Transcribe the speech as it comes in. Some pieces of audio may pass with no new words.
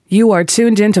You are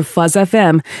tuned into Fuzz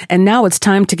FM, and now it's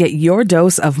time to get your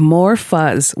dose of more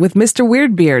fuzz with Mr.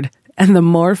 Weirdbeard and the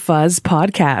More Fuzz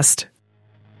podcast.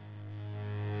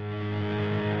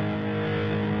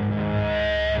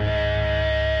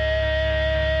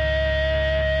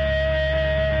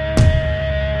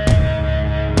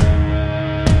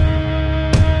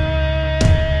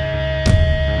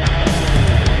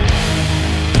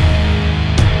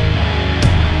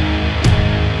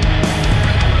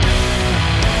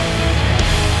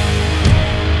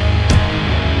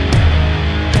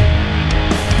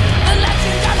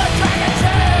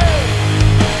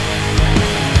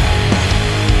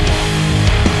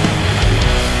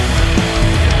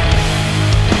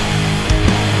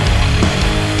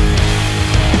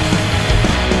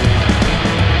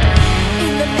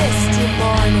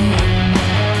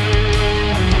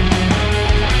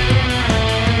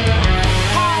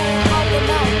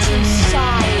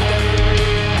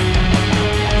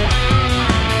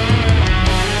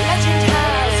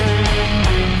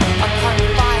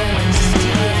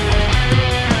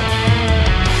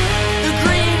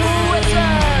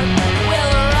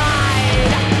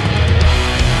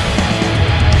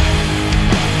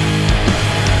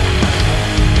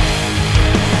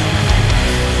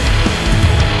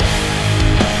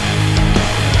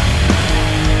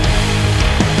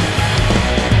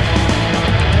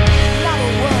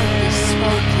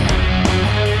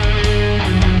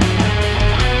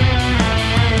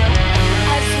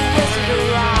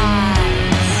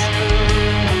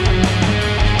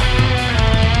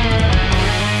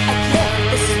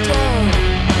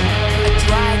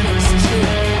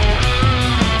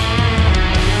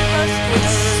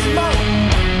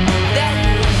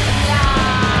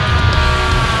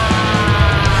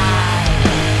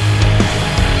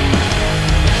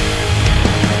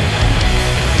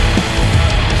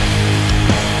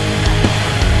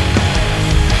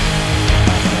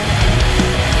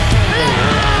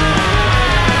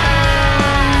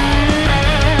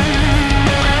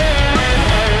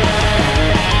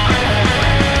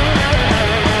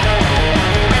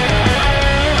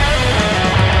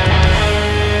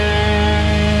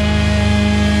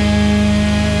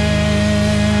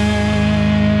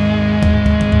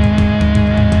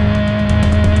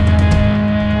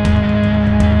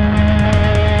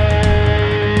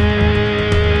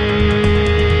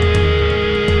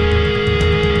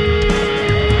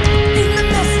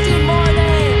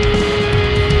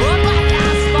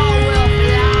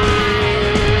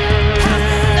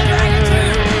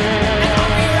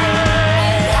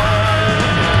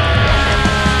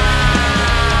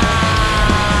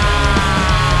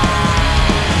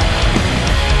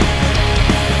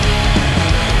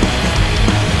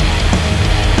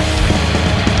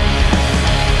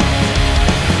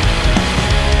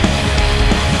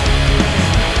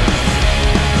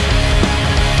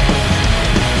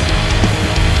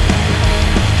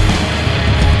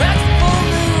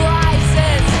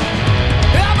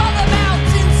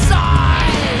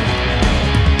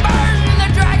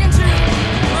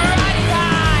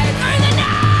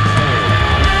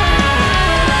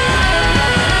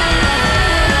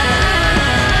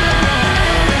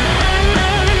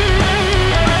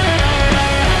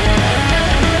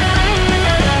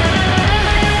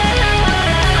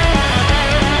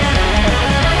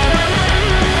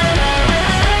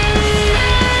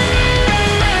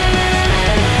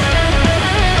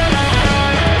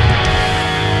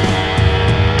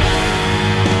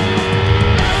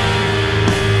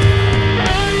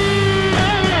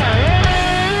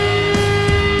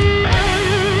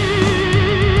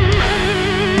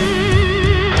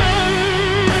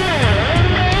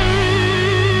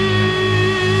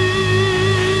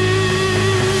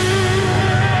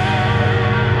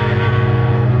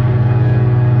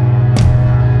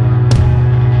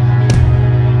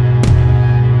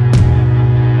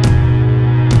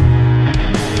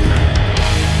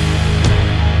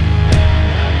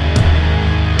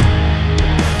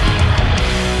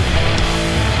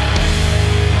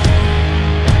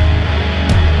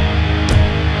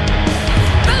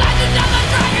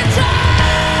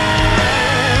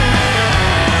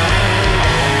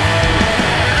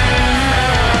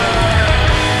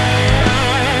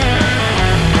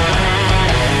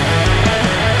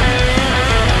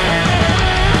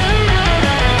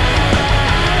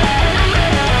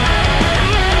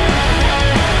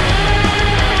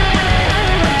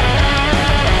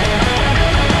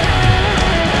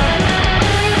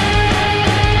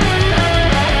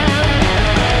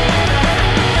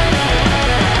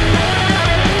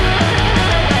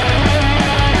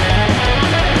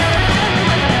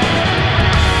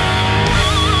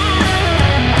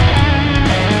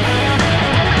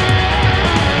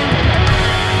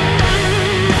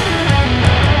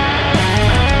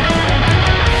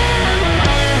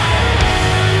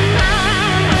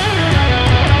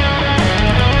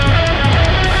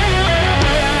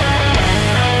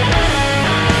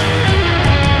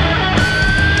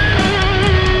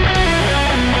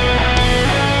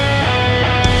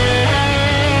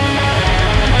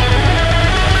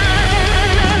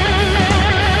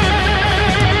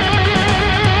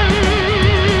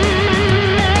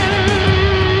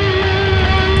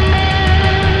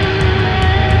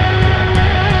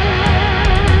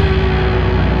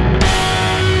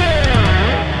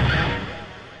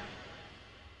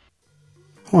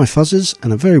 Hi Fuzzers,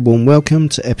 and a very warm welcome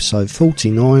to episode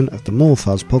 49 of the More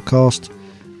Fuzz podcast,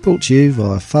 brought to you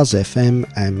via Fuzz FM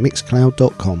and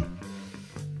Mixcloud.com.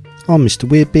 I'm Mr.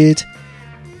 Weirdbeard,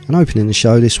 and opening the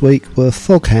show this week were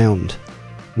Foghound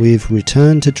with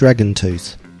Return to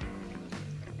Dragontooth.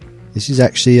 This is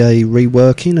actually a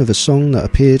reworking of a song that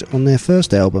appeared on their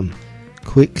first album,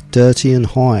 Quick, Dirty and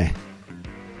High.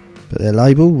 But their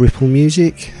label, Ripple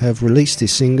Music, have released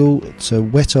this single to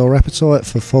whet our appetite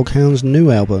for Foghound's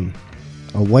new album,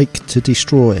 Awake to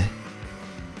Destroy,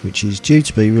 which is due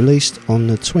to be released on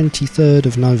the 23rd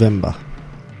of November.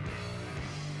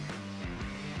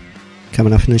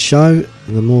 Coming up in the show,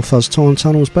 the More Fuzz Time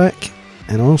Tunnel's back,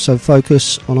 and I'll also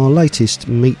focus on our latest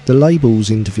Meet the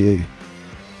Labels interview.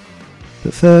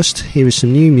 But first, here is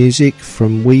some new music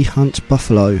from We Hunt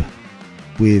Buffalo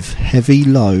with Heavy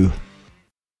Low.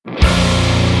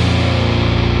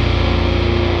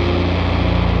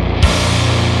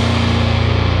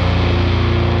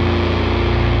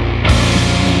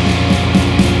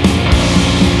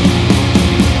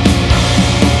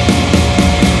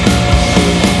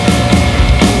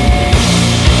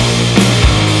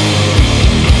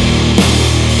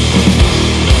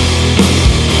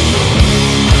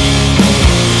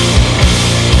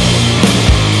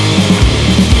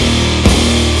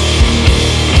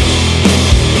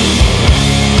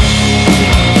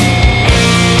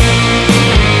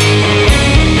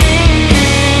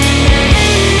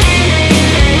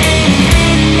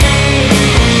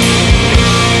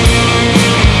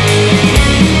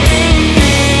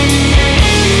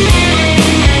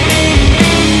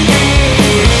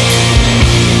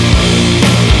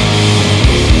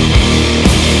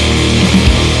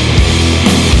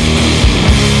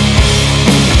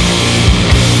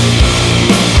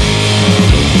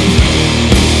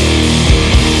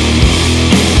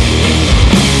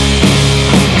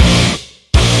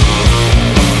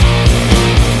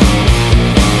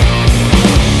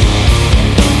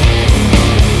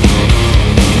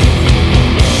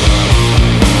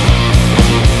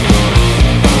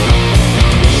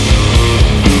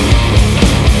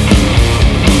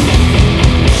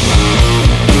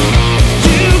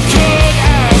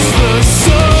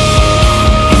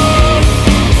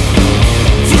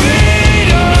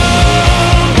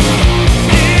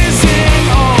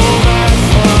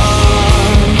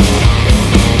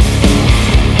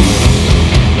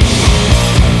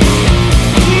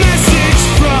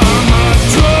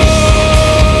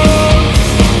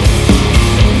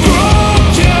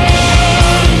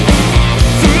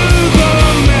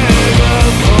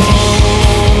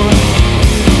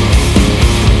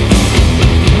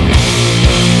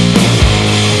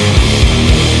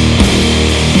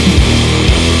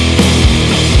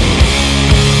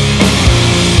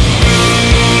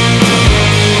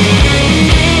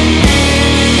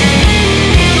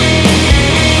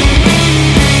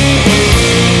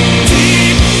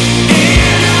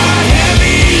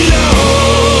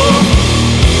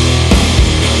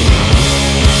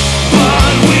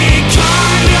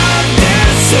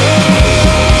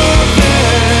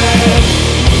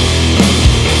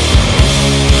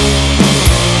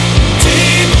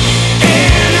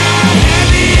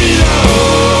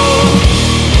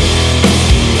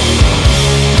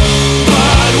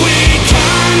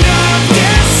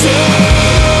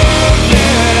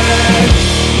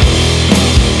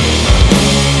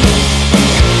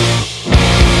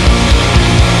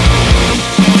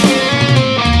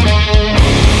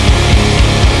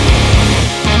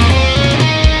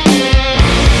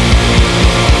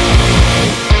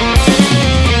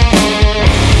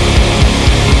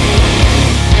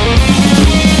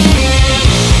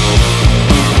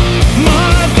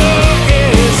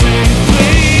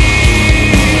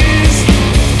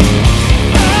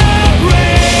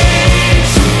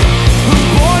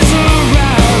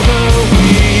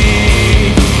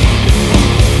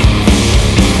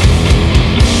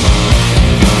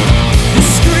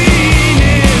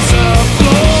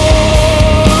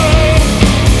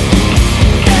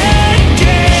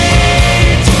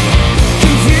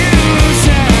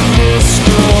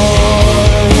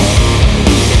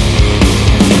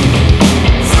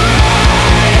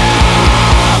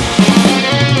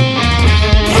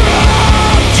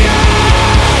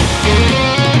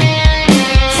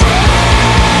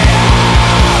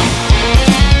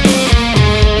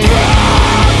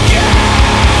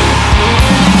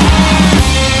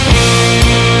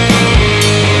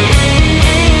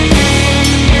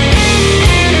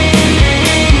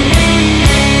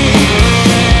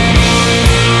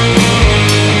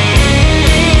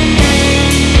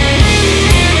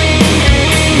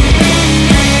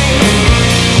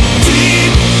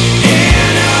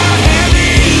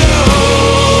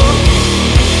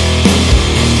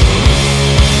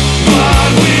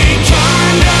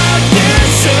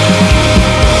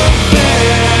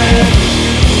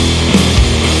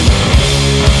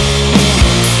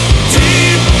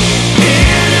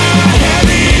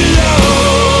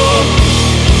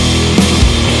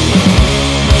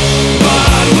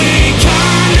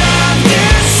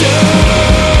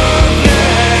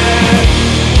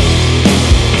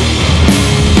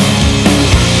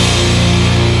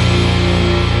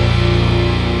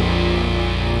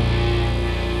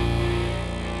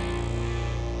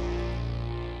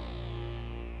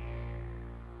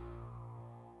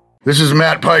 This is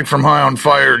Matt Pike from High on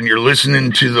Fire, and you're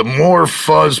listening to the More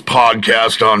Fuzz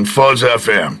podcast on Fuzz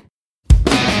FM.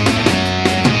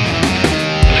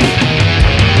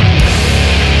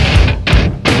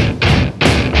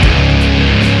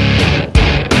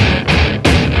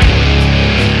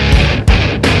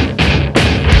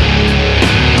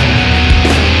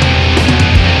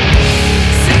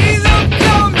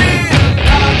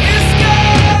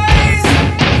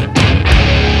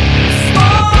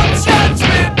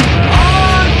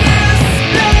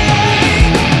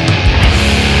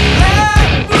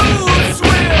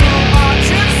 Swear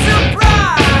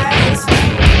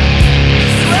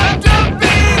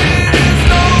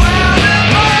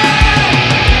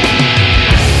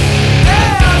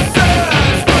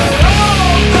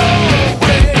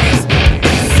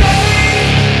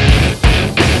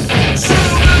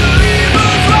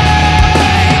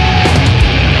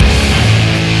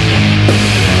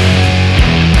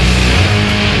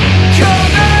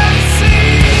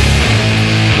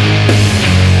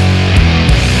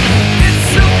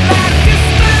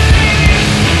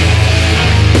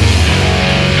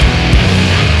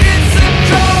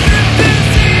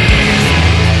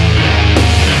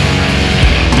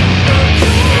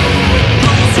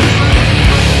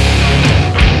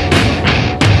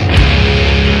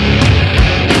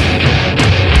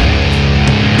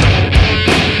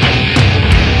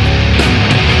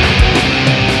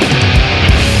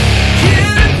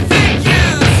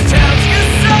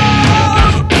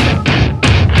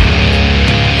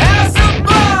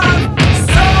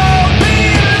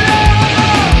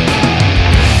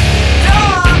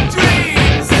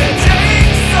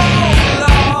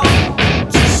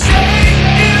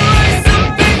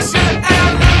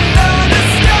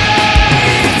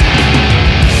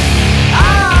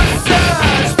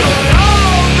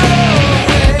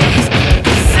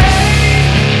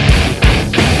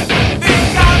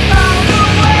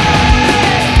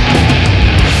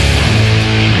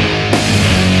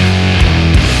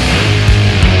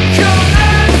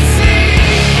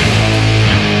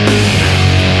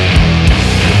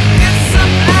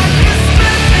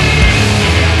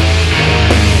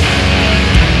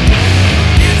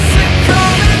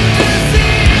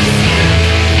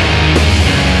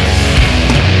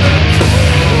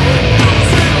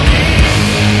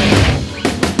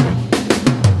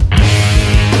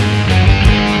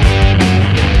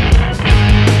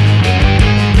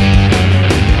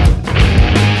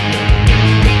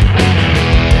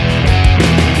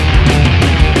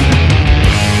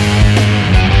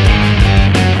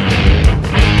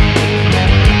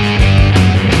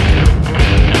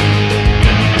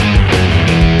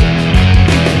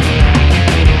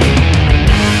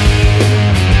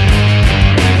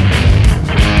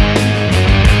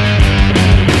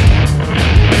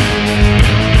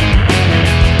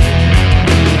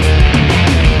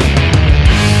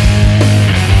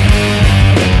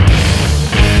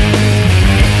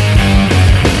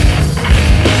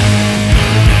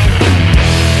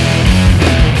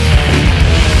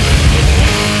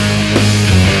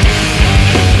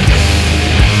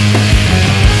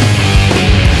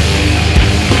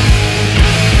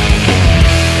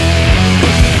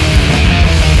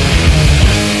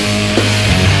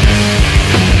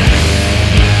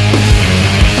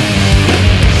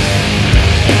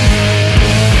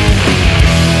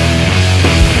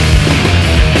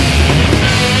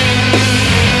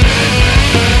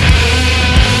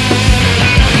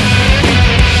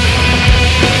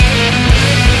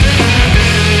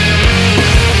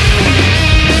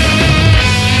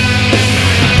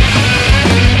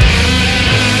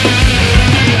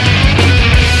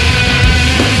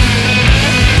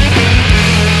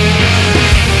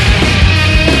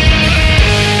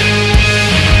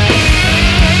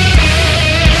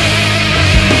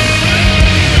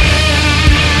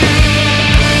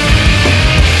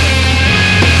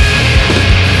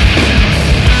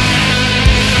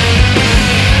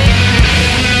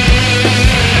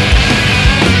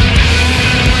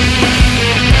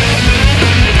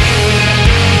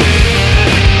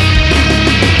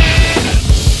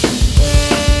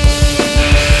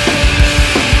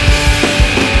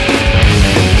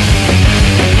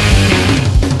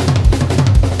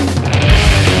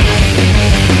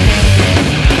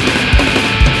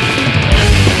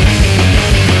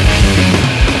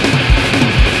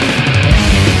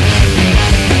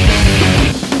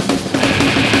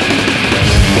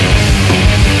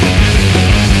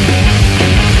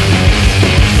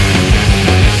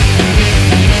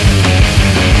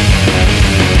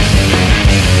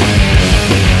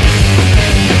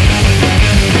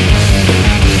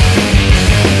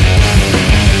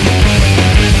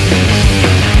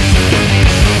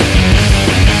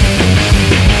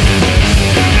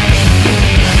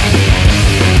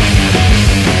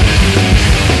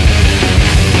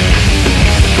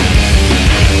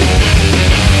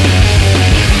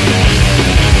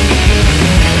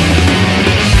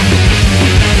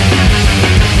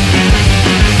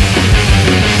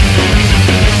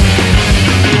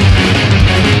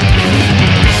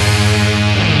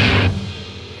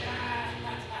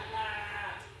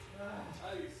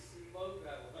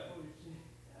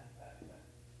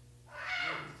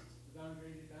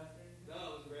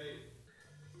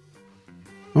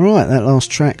Alright, that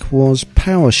last track was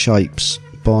Power Shapes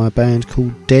by a band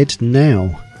called Dead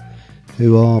Now,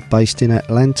 who are based in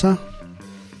Atlanta,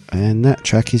 and that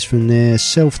track is from their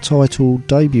self-titled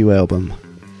debut album.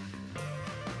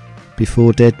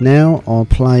 Before Dead Now, I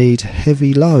played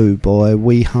Heavy Low by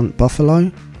We Hunt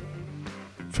Buffalo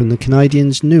from the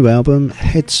Canadians' new album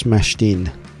Head Smashed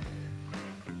In.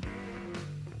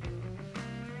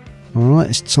 Alright,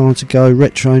 it's time to go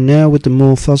retro now with the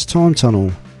More Fuzz Time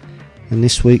Tunnel, and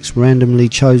this week's randomly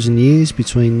chosen years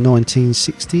between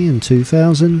 1960 and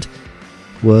 2000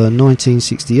 were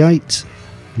 1968,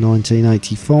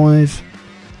 1985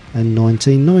 and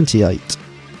 1998.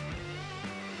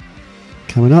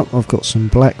 Coming up, I've got some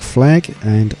Black Flag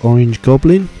and Orange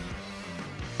Goblin,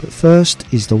 but first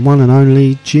is the one and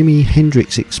only Jimi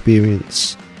Hendrix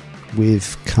Experience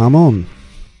with Come On.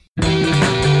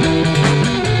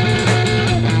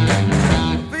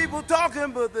 People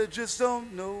talking but they just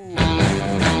don't know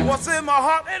what's in my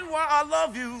heart and why I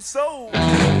love you so.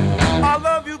 I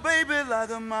love you baby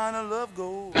like a mine of love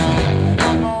gold.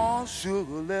 Come on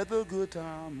sugar, let the good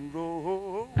time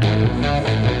roll.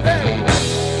 Hey.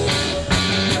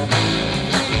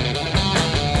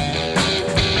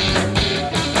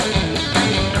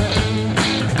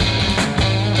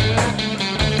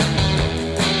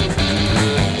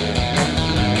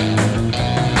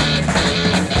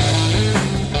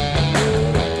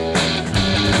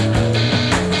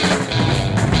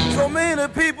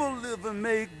 People live and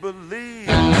make believe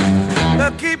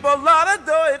they'll keep a lot of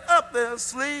dirt up their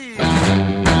sleeve,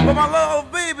 but my love,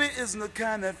 baby, isn't the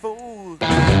kind that folds.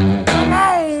 Come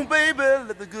on, baby,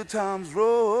 let the good times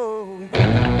roll.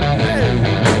 Hey.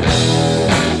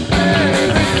 Hey,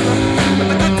 let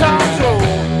the good times roll.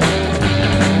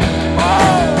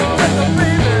 Oh, let the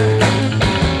baby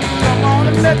come on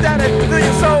and let that into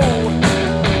your soul.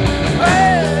 Hey.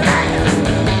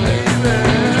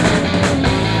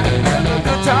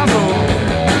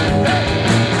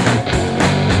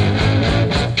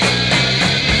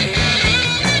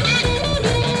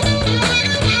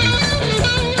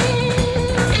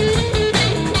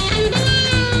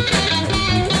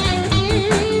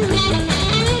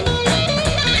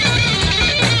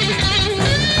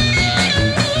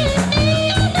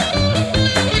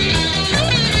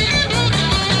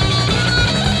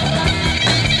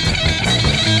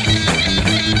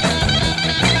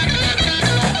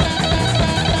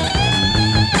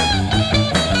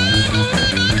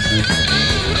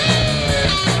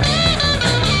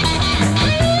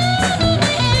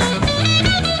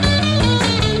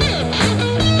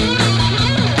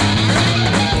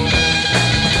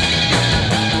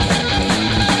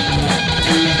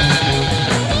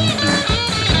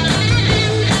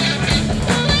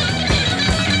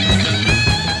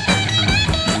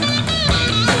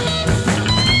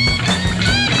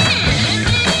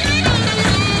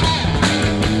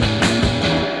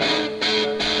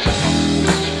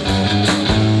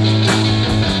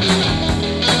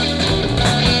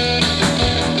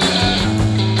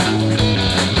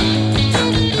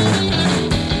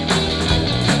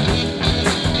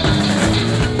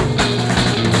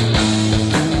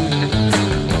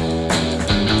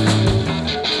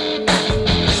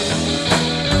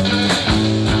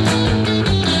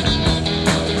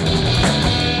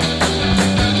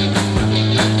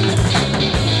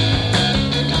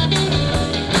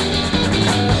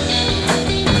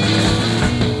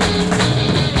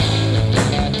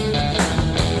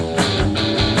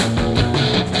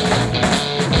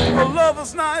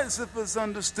 If it's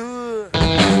understood,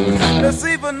 it's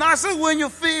even nicer when you're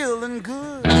feeling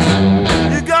good.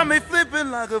 You got me flipping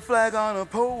like a flag on a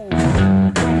pole.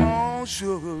 Come on,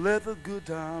 sugar, let the good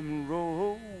time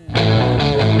roll.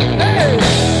 Hey,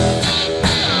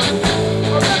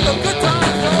 let the good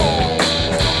time roll.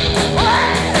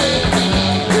 Hey,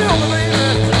 feel me,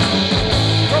 baby.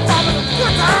 Come on, let the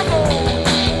good time roll.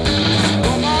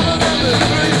 Come on, let me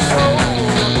feel your soul.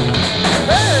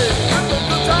 Hey, let the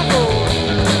good time roll.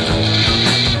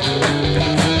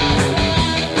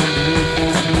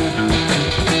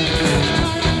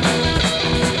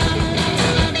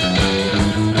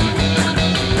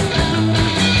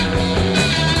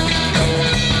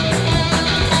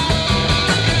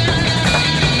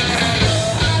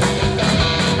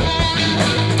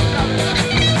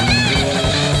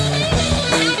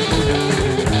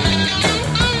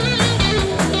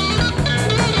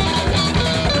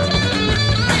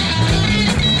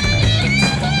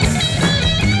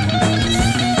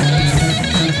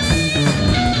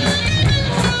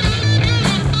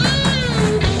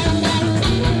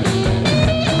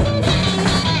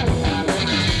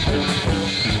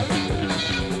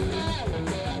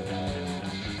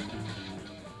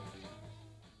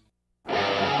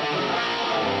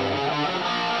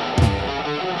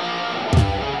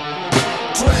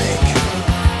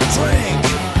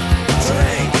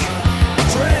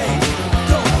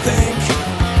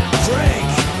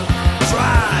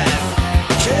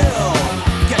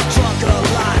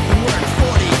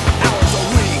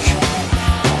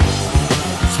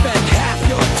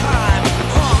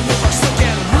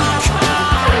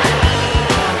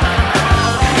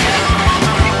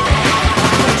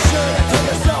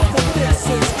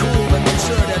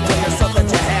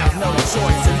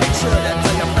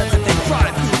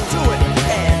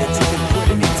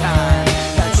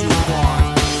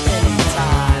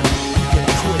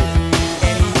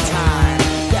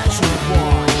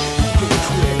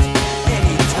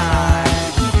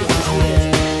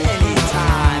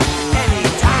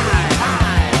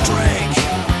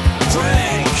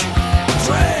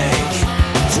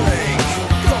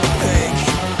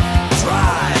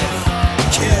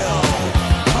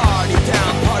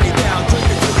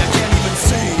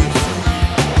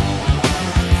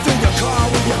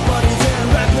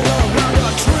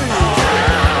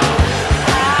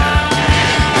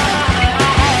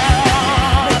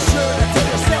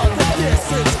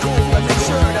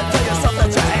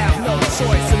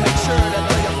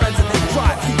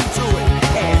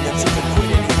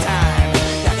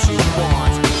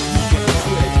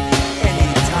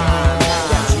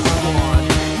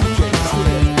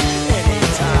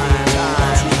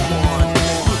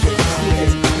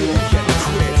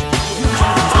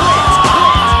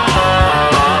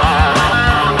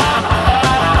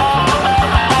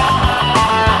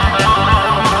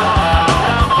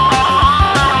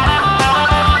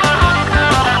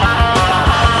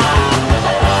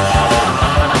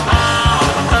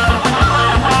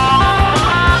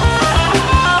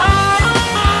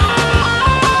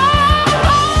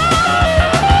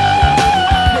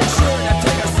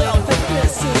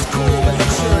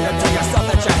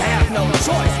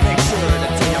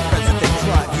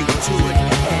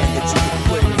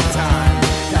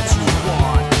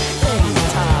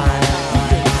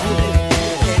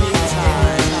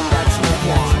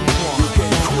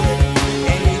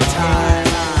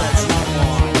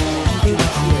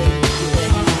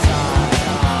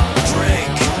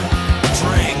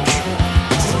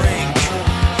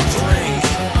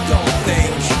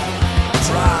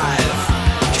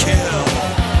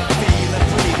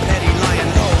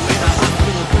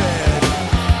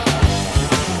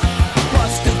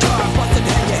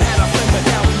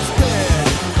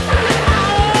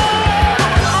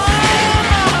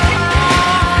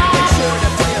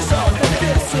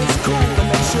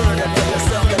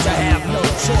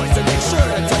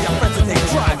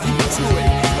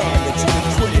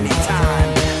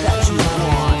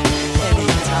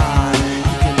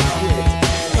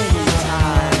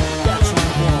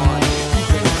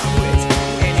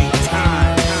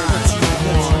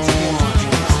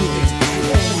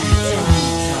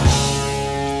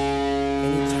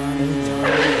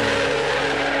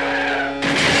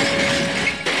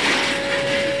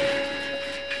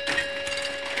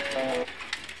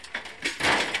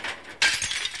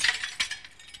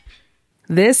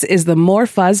 This is the More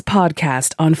Fuzz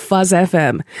podcast on Fuzz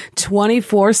FM,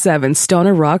 24/7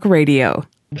 Stoner Rock Radio.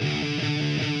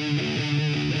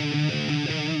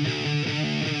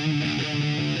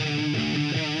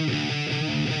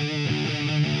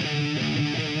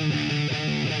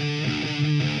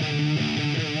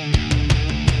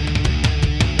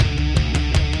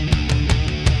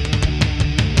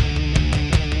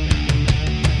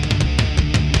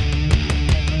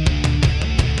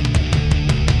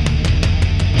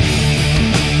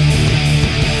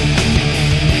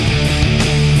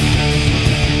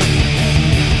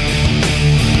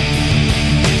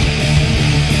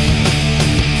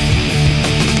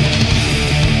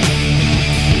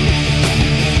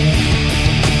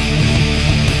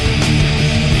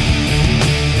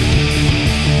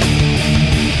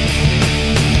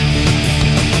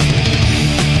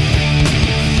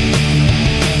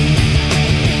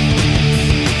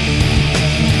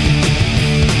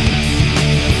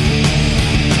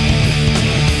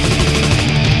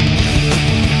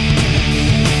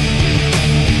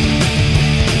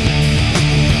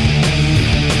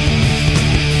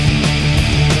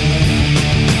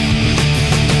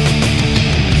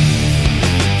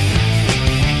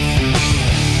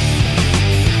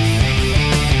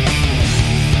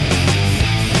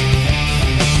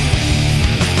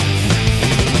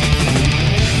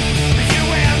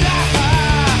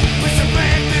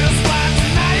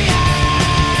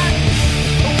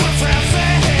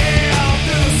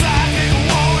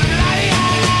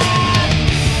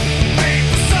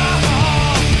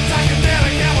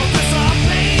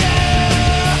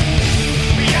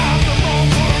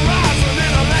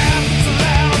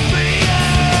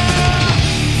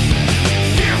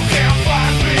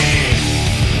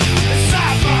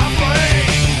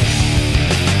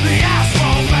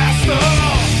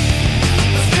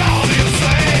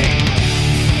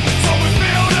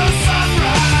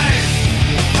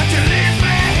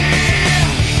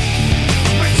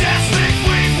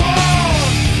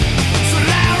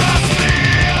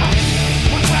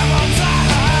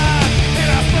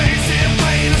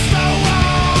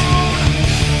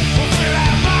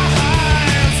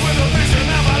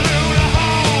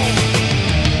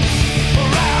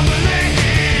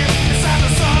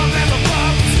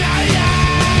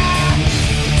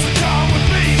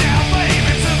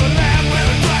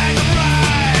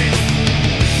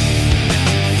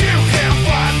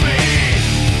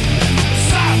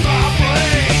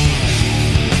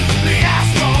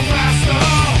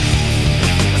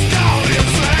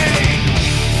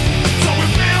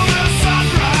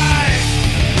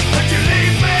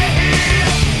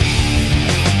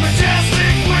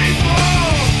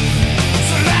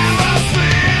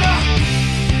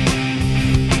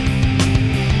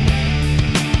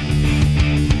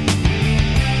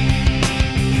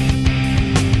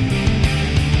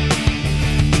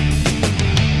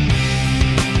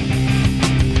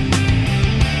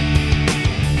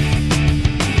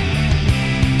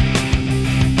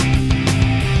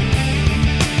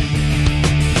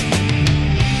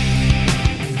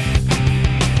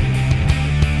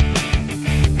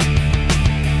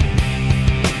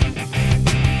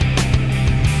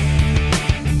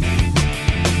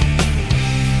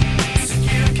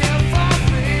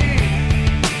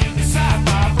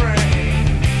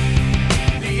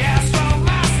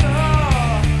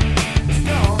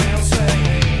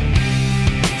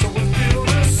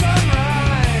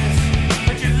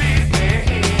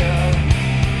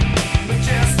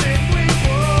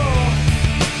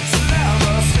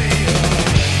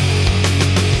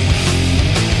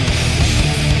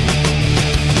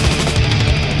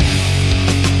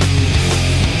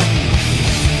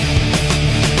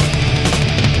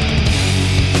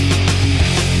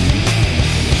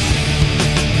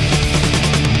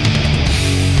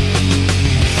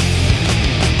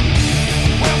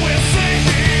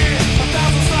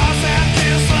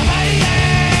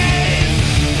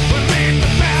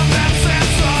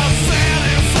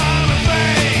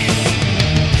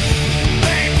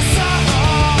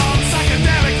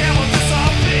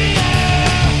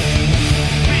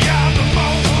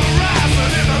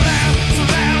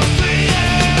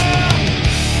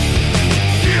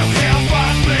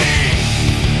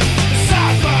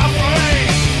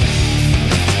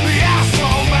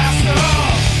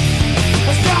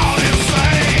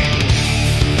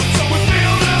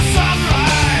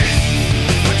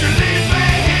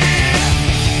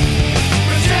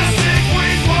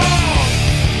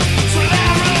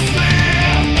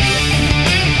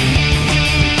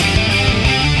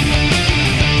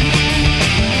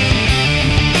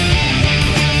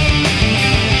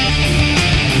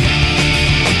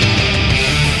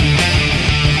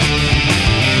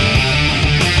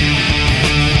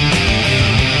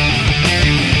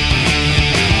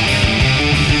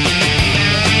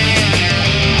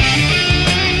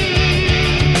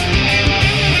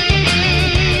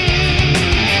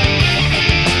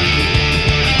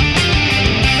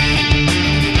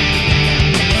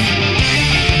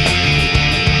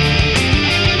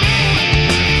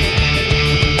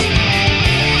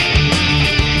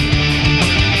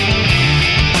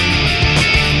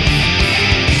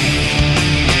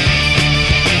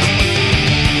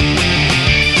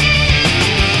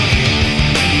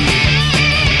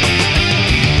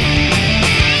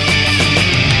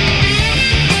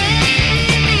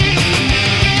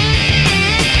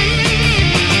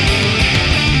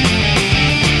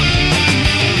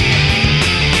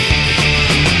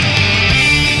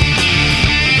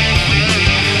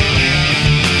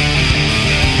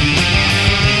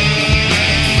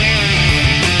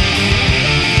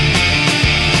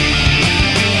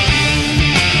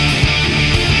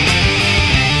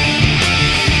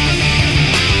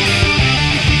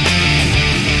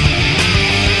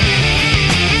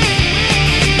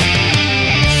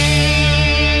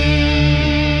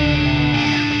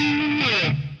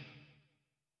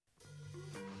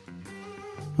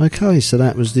 Okay, so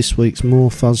that was this week's More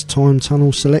Fuzz Time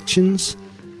Tunnel selections,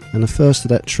 and the first of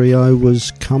that trio was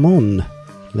Come On,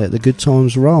 Let the Good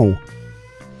Times Roll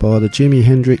by the Jimi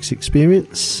Hendrix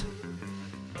Experience,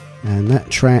 and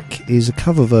that track is a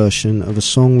cover version of a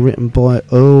song written by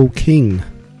Earl King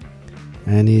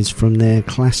and is from their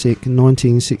classic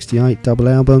 1968 double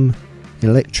album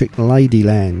Electric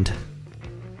Ladyland.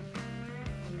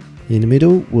 In the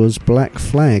middle was Black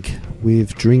Flag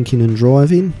with Drinking and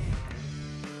Driving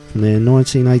from their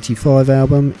 1985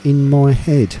 album In My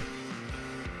Head.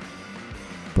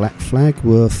 Black Flag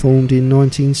were formed in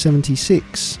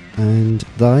 1976, and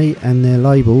they and their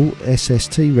label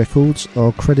SST Records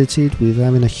are credited with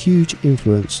having a huge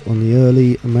influence on the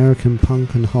early American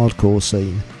punk and hardcore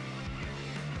scene.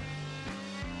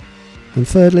 And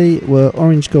thirdly were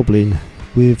Orange Goblin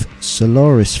with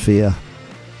Solarisphere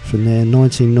from their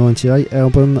 1998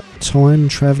 album Time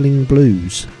Travelling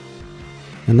Blues,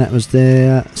 and that was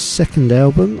their second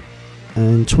album,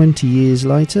 and 20 years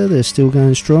later they're still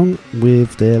going strong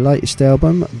with their latest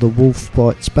album The Wolf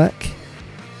Bites Back,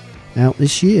 out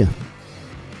this year.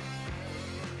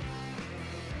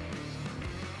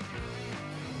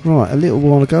 Right, a little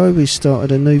while ago we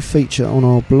started a new feature on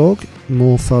our blog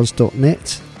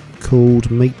morefuzz.net called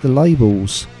Meet the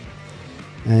Labels,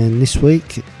 and this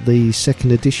week the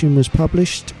second edition was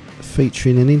published,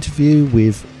 featuring an interview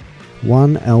with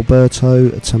one Alberto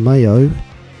Tamayo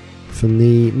from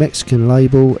the Mexican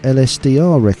label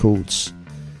LSDR Records,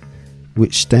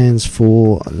 which stands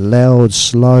for Loud,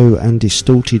 Slow and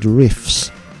Distorted Riffs.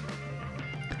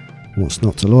 What's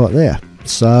not to like there?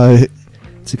 So,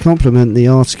 to complement the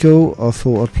article, I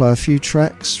thought I'd play a few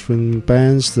tracks from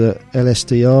bands that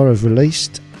LSDR have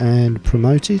released and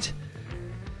promoted.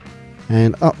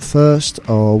 And up first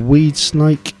are Weed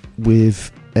Snake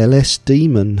with LS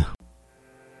Demon.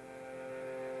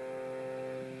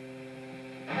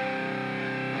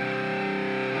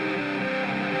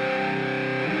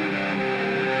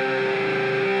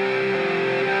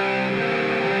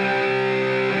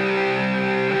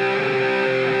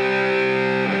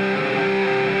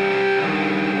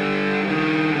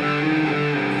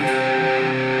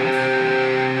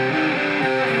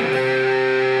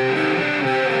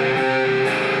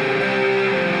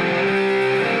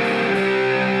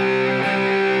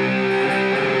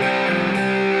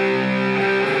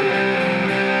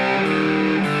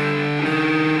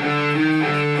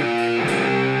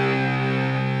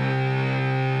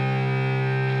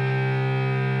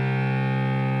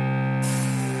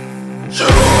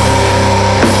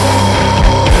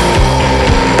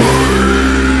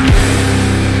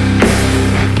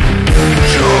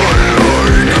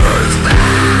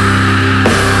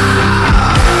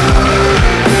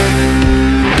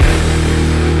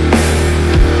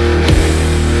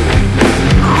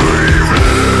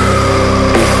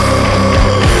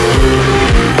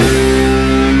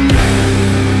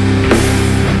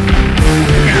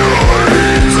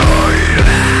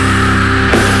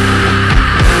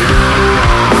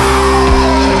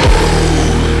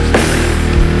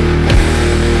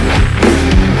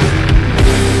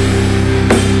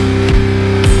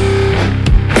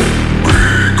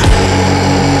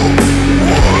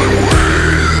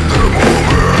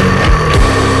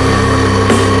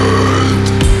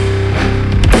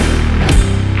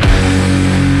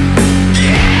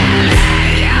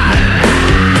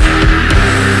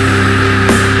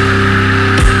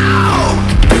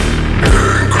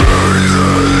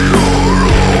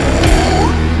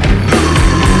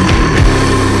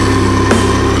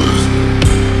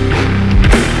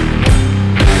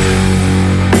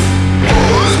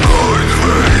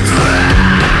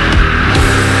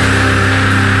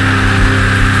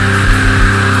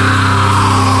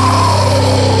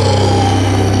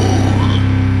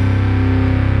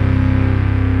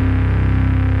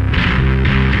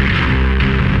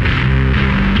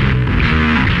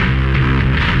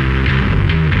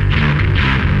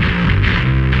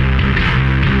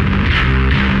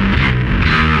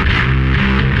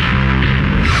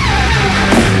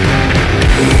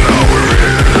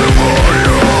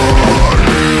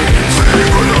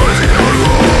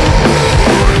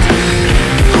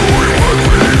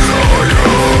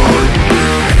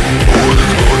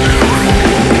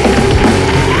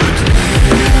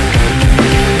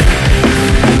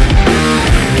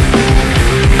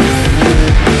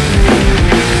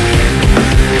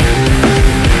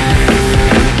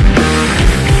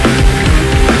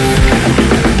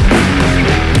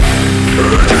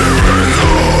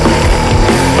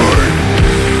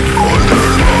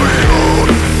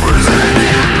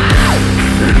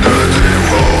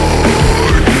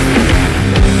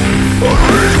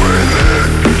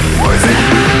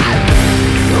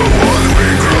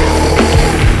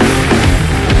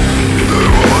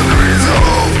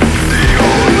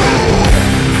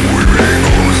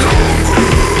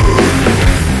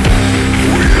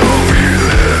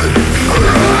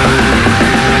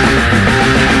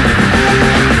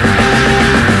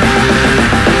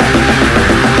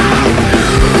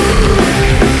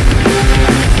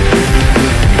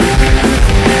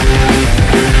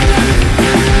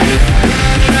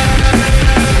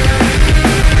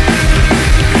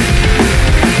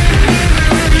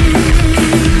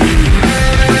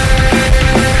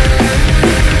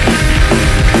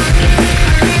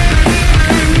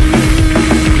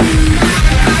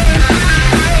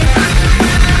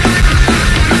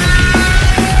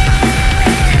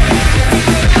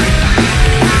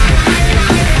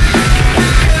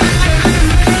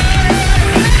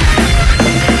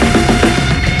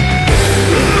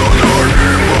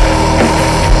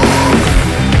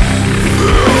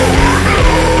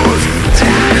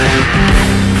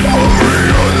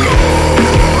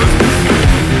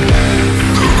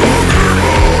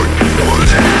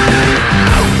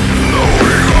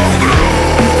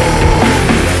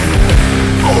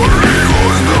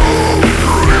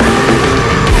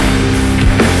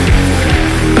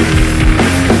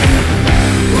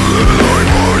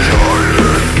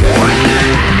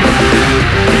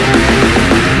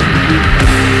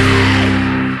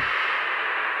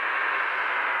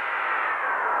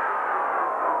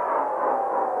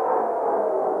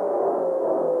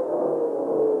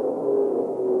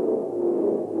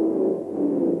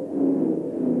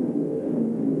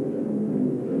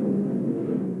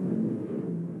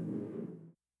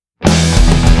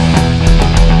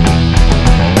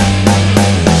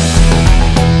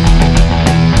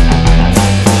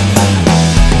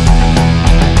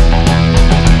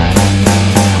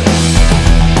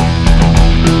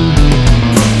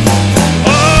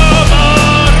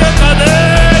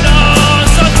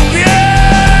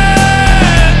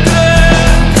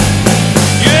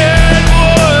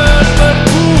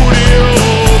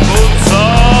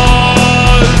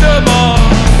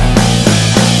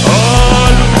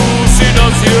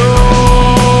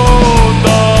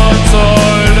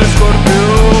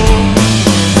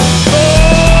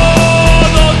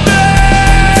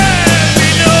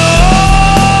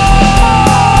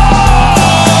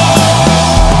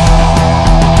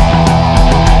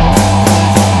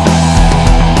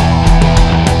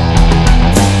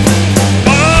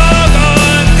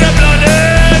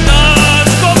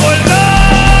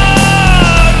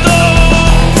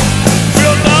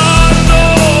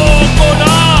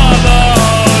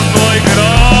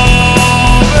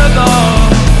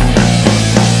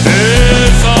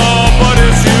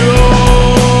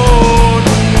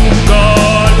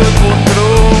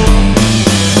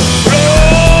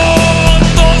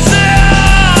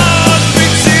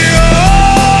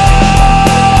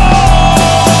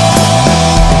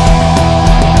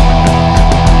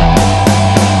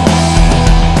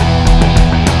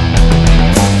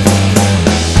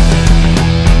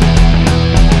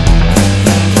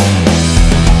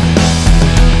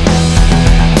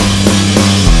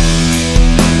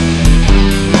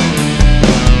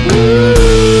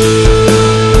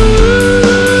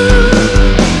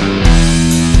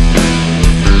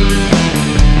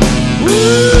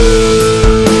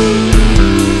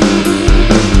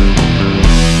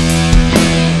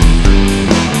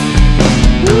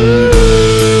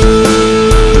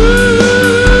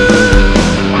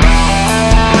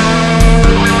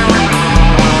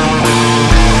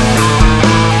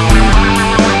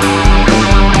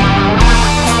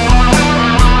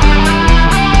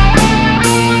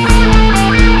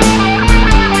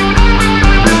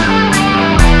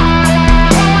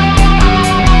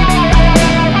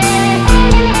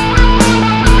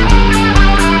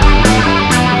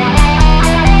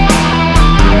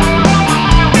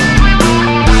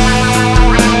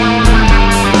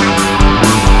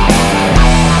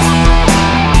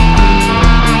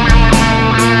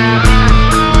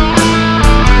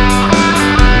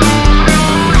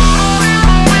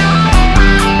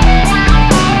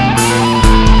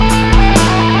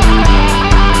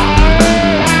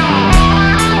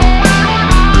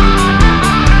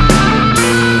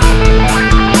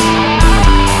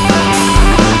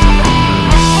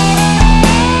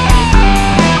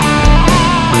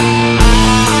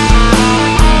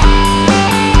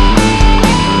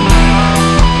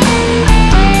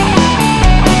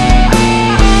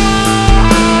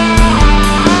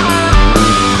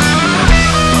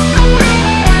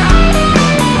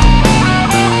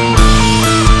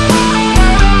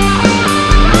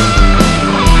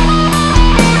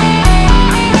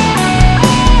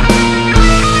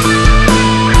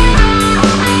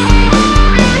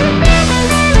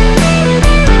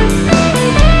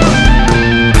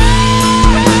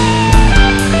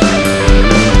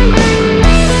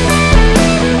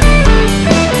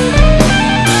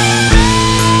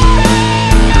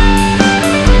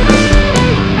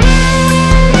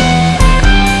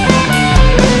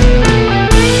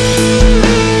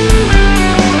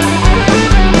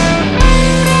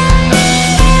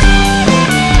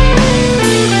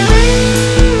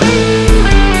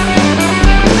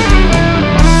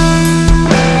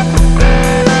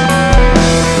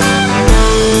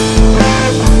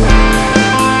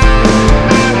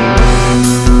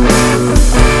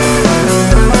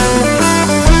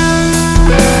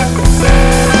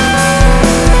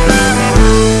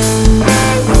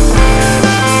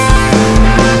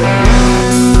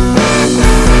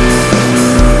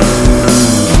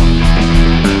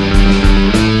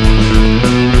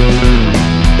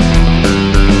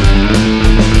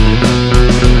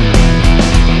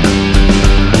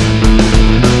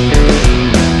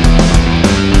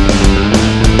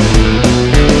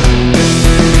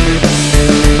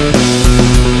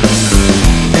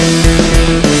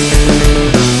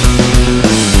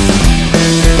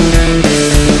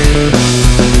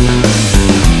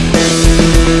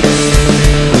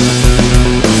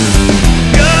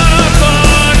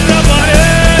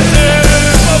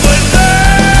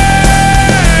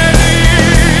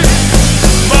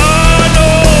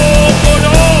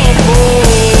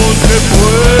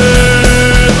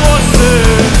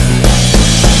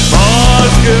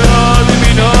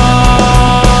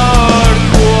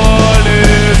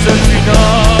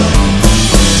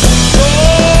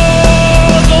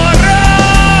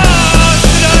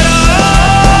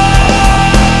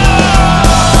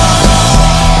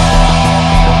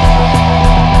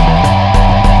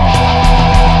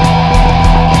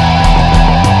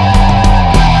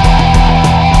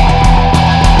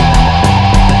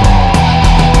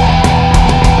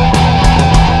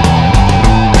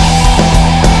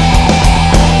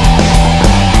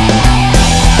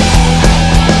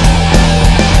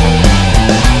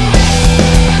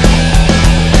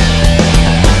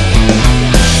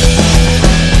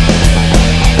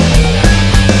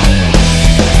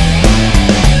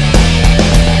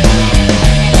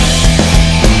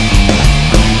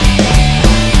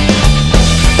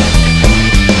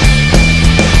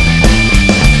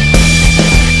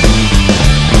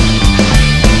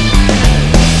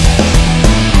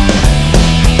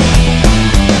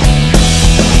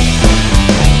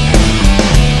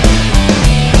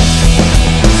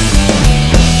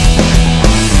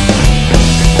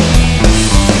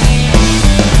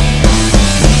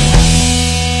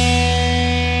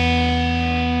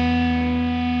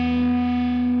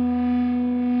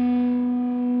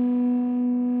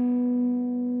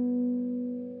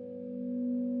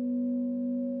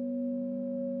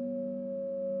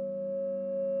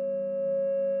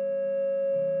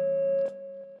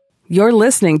 You're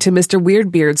listening to Mr.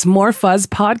 Weirdbeard's More Fuzz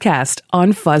podcast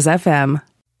on Fuzz FM.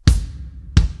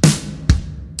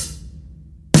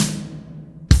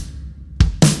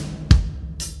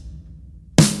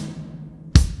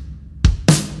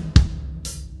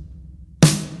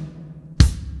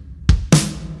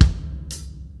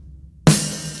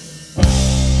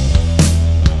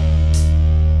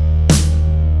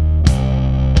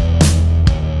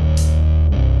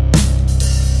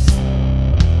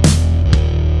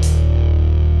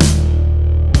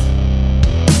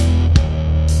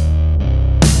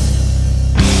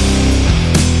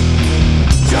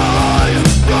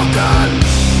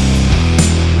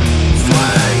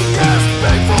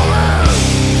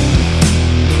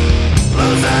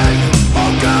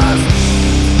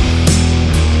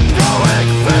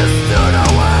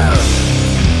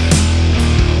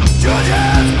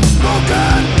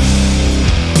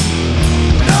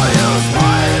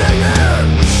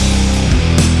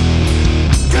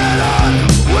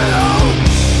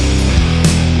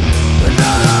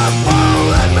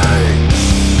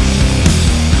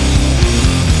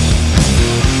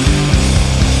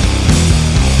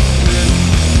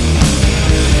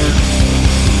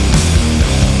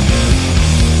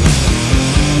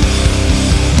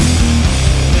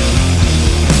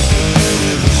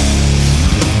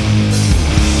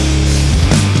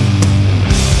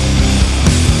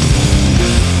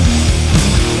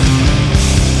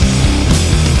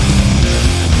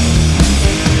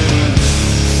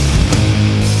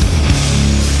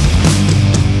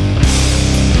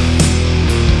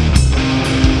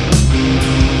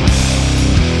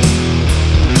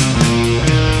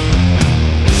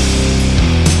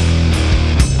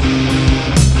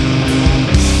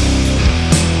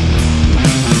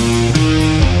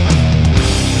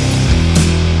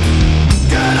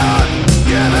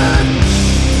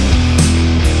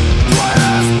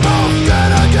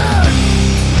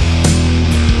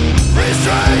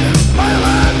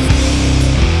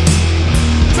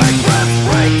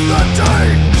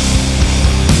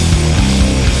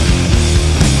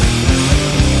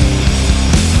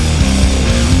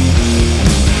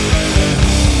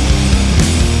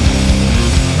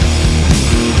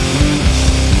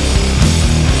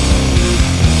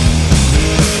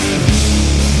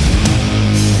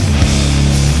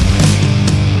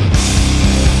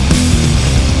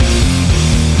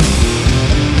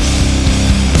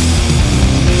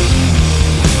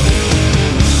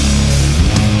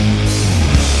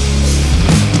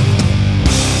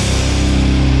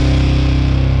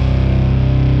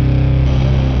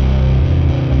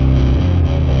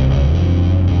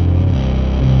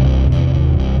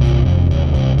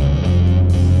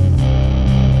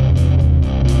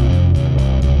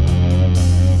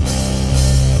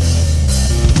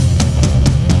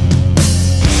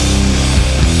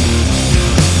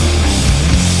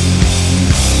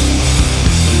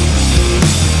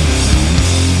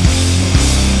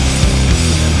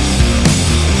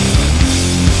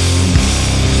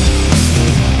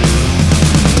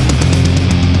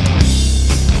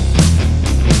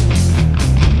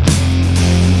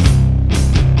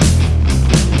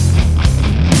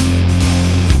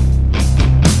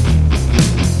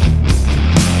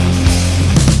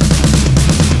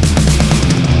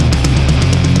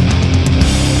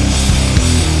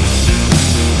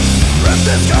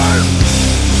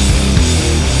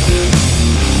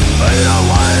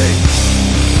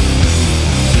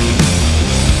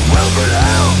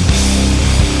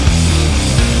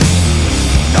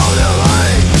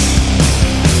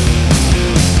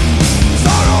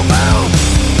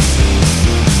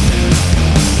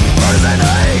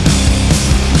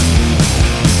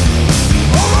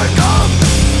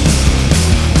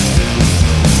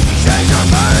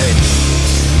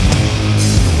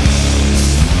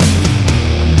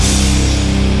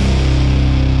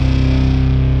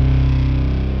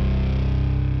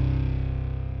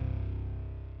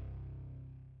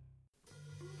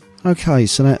 Okay,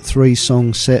 so that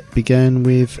 3-song set began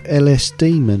with LS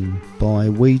Demon by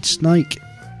Weed Snake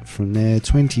from their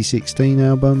 2016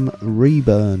 album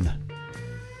Reburn.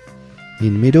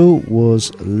 In the middle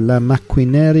was La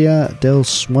Maquinaria del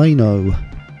Sueño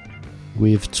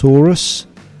with Taurus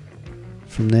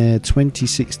from their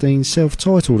 2016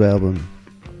 self-titled album.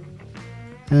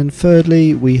 And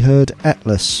thirdly we heard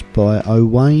Atlas by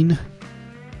Owain,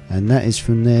 and that is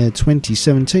from their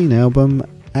 2017 album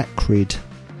Acrid.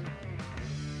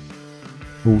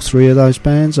 All three of those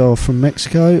bands are from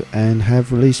Mexico and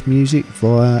have released music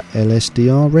via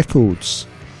LSDR Records,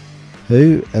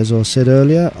 who, as I said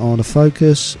earlier, are the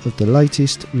focus of the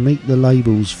latest Meet the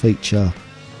Labels feature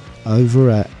over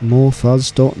at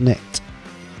morefuzz.net.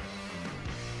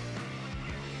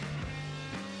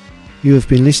 You have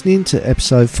been listening to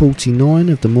episode 49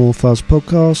 of the More Fuzz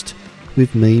podcast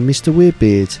with me, Mr.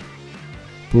 Weirdbeard,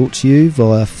 brought to you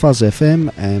via Fuzz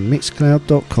FM and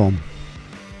Mixcloud.com.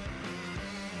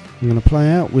 I'm going to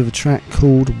play out with a track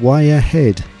called Way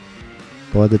Ahead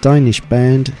by the Danish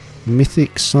band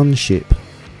Mythic Sunship,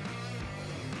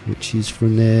 which is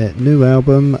from their new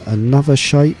album Another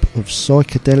Shape of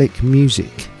Psychedelic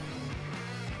Music.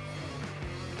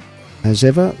 As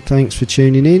ever, thanks for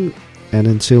tuning in, and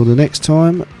until the next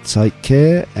time, take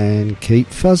care and keep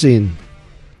fuzzing.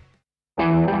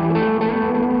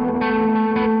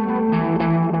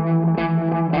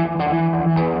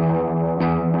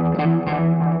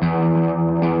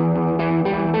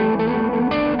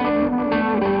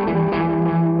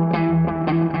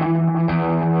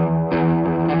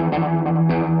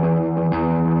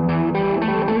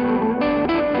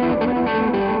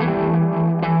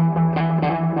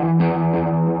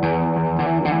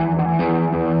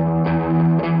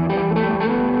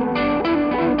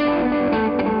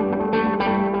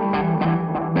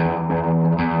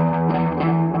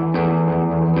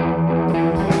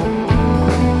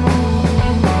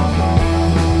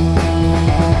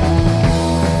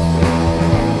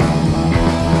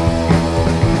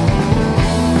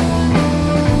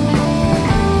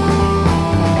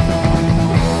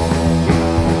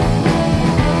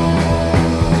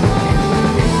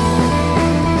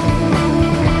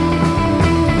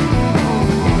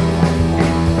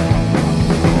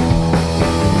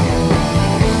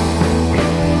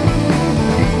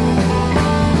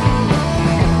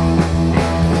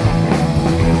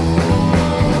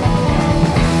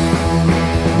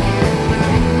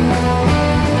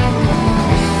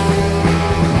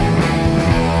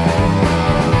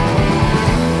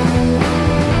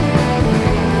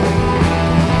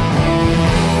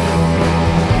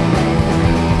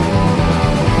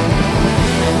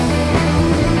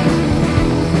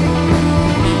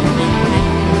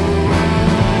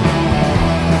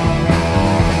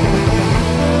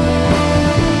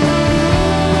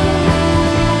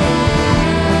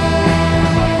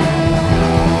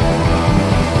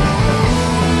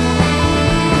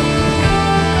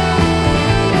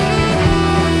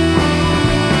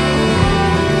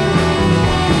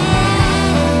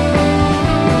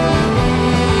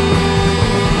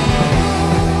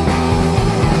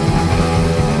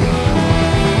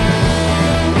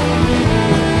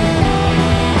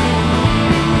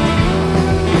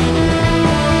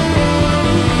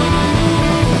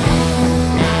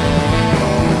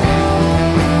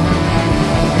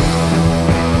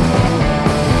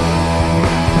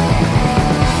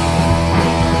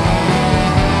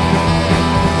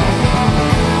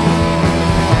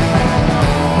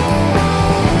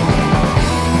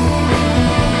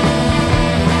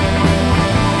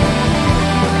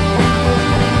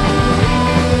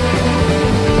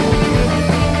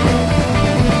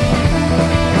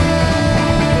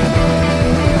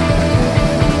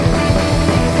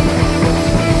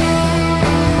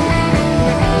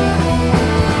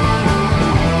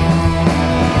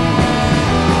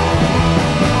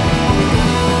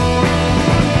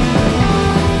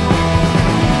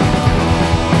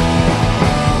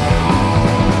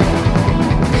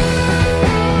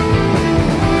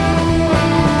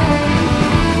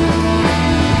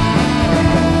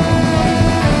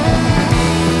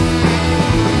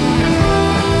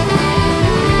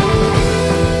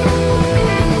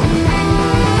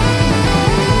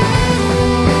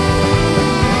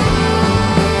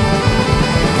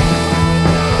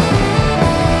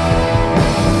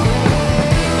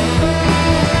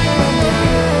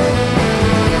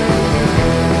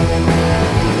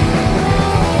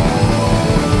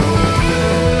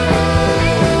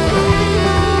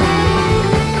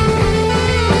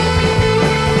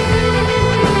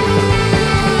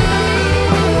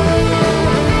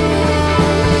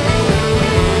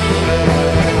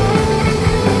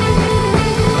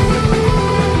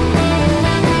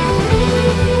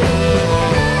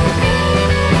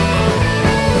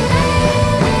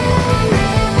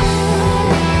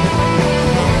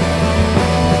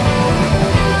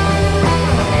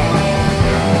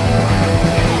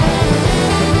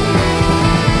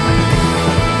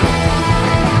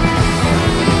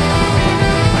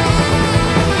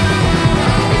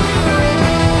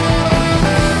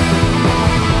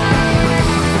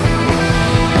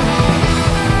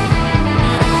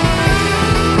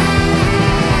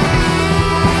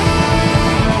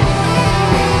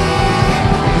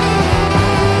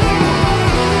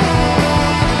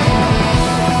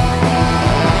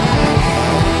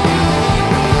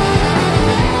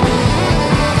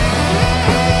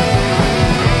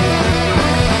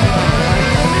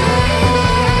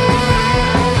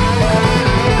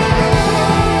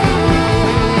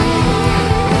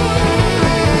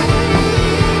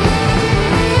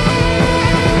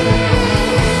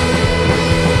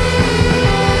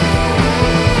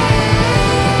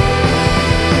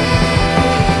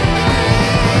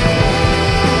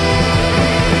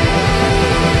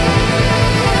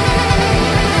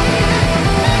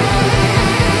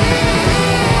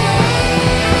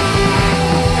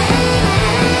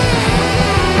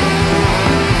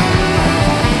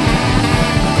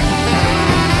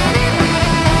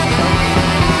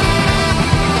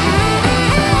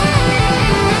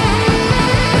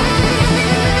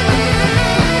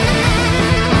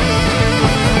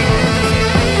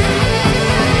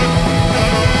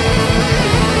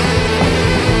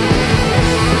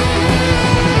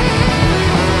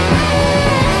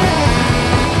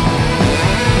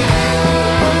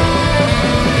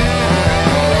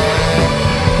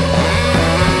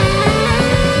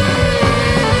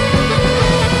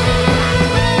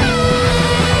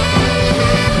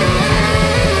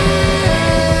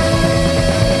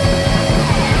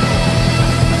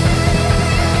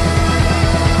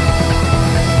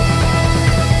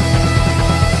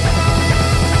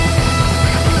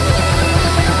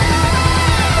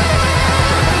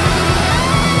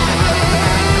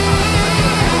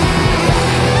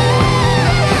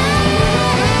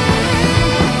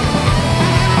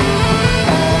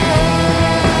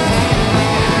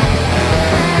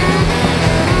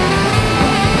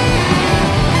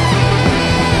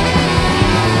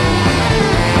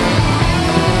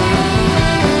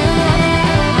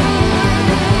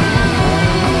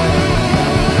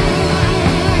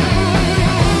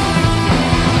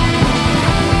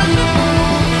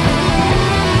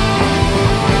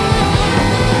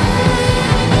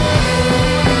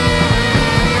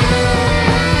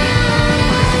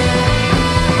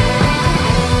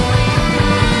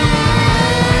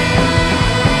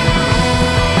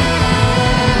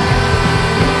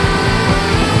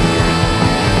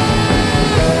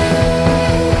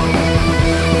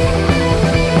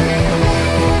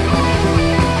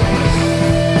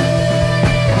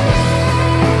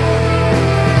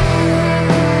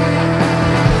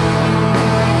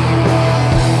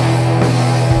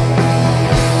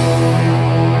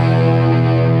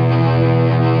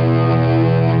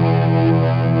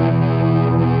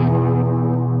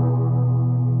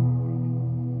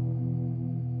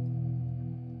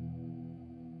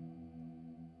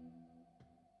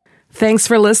 Thanks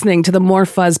for listening to the More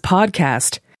Fuzz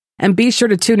podcast. And be sure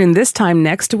to tune in this time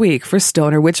next week for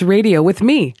Stoner Witch Radio with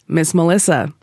me, Miss Melissa.